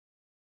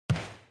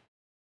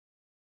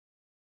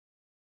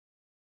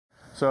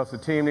So if the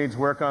team needs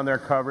work on their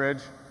coverage,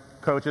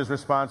 coach's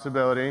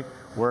responsibility,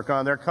 work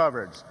on their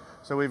coverage.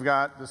 So we've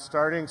got the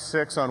starting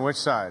 6 on which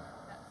side?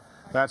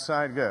 That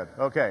side, good.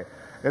 Okay,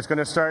 it's going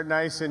to start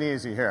nice and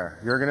easy here.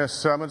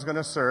 Someone's going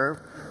to serve.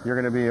 You're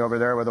going to be over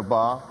there with a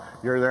ball.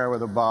 You're there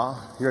with a ball.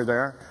 You're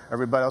there.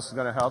 Everybody else is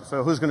going to help.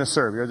 So who's going to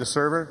serve? You're the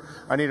server?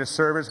 I need a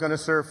server who's going to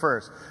serve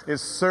first.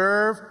 It's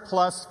serve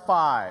plus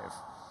 5.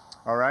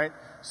 All right?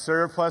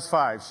 Serve plus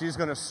 5. She's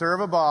going to serve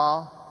a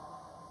ball.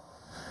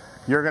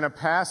 You're going to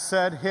pass,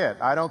 set, hit.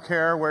 I don't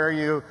care where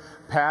you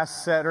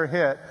pass, set, or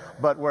hit,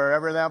 but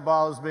wherever that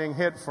ball is being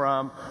hit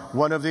from,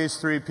 one of these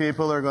 3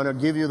 people are going to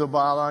give you the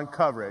ball on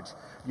coverage.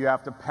 You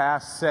have to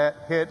pass, set,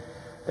 hit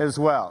as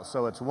well.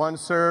 So it's 1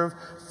 serve,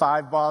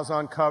 5 balls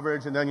on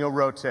coverage, and then you'll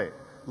rotate.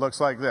 Looks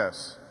like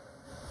this.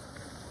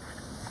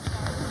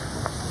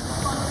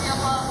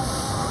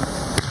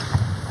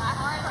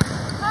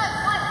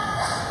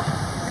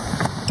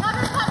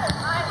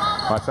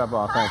 Watch that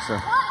ball. Thanks,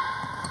 sir.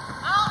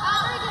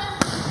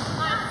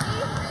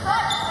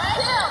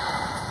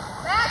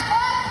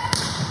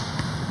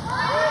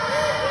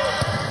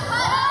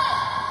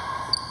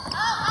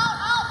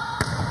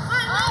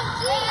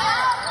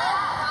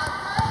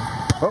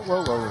 Whoa.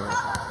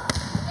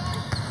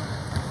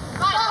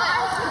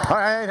 All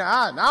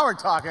right, now we're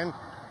talking.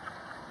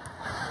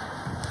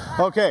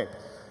 Okay,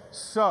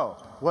 so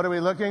what are we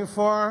looking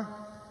for?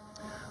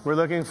 We're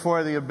looking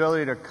for the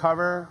ability to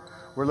cover.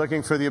 We're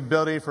looking for the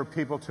ability for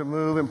people to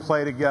move and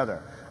play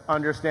together.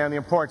 Understand the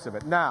importance of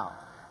it. Now,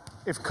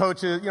 if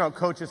coaches,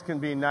 coaches can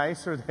be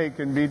nice or they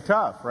can be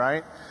tough,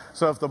 right?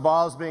 So if the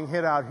ball is being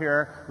hit out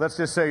here, let's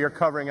just say you're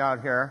covering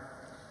out here,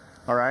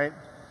 all right?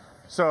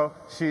 So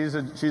she's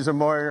a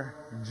more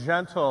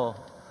gentle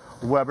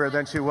Weber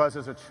than she was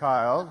as a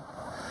child.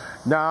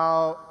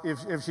 Now,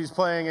 if she's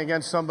playing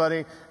against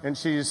somebody and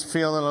she's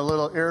feeling a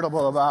little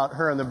irritable about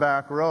her in the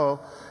back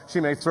row, she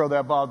may throw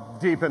that ball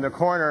deep in the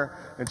corner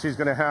and she's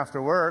going to have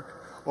to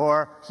work,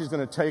 or she's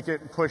going to take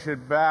it and push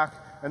it back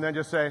and then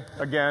just say,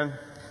 again.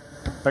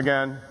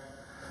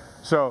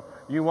 So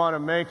you want to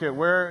make it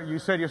where you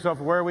say to yourself,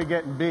 where are we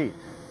getting beat?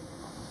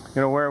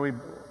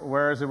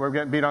 Where is it we're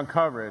getting beat on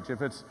coverage?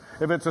 If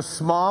it's a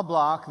small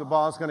block, the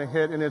ball's going to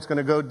hit and it's going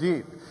to go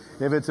deep.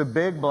 If it's a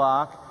big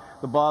block,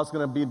 the ball's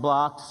going to be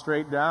blocked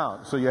straight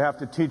down. So you have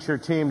to teach your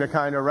team to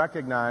kind of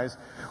recognize.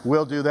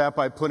 We'll do that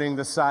by putting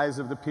the size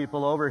of the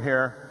people over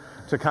here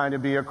to kind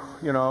of be,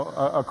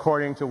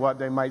 according to what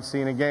they might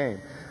see in a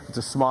game. If it's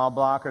a small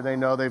blocker, they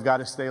know they've got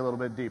to stay a little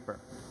bit deeper.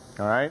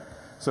 All right?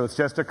 So it's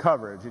just a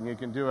coverage, and you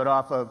can do it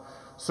off of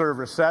serve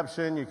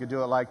reception. You could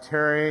do it like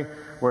Terry,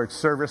 where it's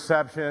serve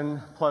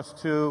reception plus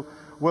 2.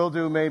 We'll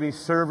do maybe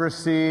serve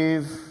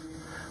receive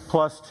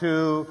plus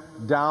 2,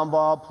 down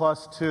ball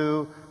plus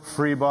 2,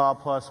 free ball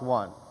plus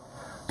 1.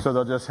 So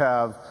they'll just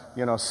have,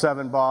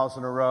 7 balls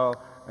in a row,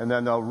 and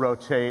then they'll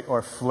rotate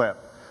or flip.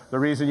 The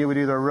reason you would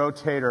either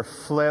rotate or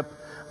flip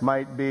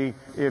might be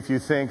if you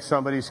think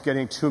somebody's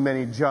getting too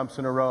many jumps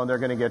in a row and they're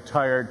going to get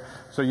tired.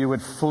 So you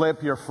would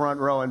flip your front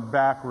row and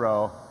back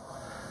row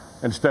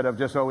instead of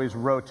just always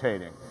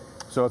rotating.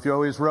 So if you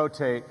always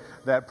rotate,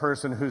 that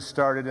person who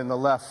started in the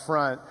left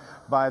front,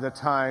 by the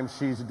time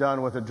she's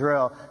done with a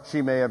drill,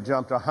 she may have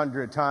jumped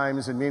 100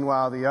 times, and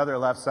meanwhile the other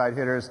left side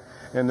hitters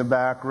in the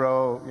back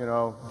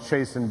row,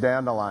 chasing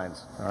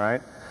dandelions. All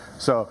right,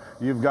 so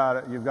you've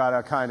got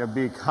to kind of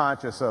be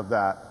conscious of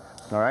that.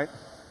 All right,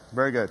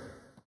 very good.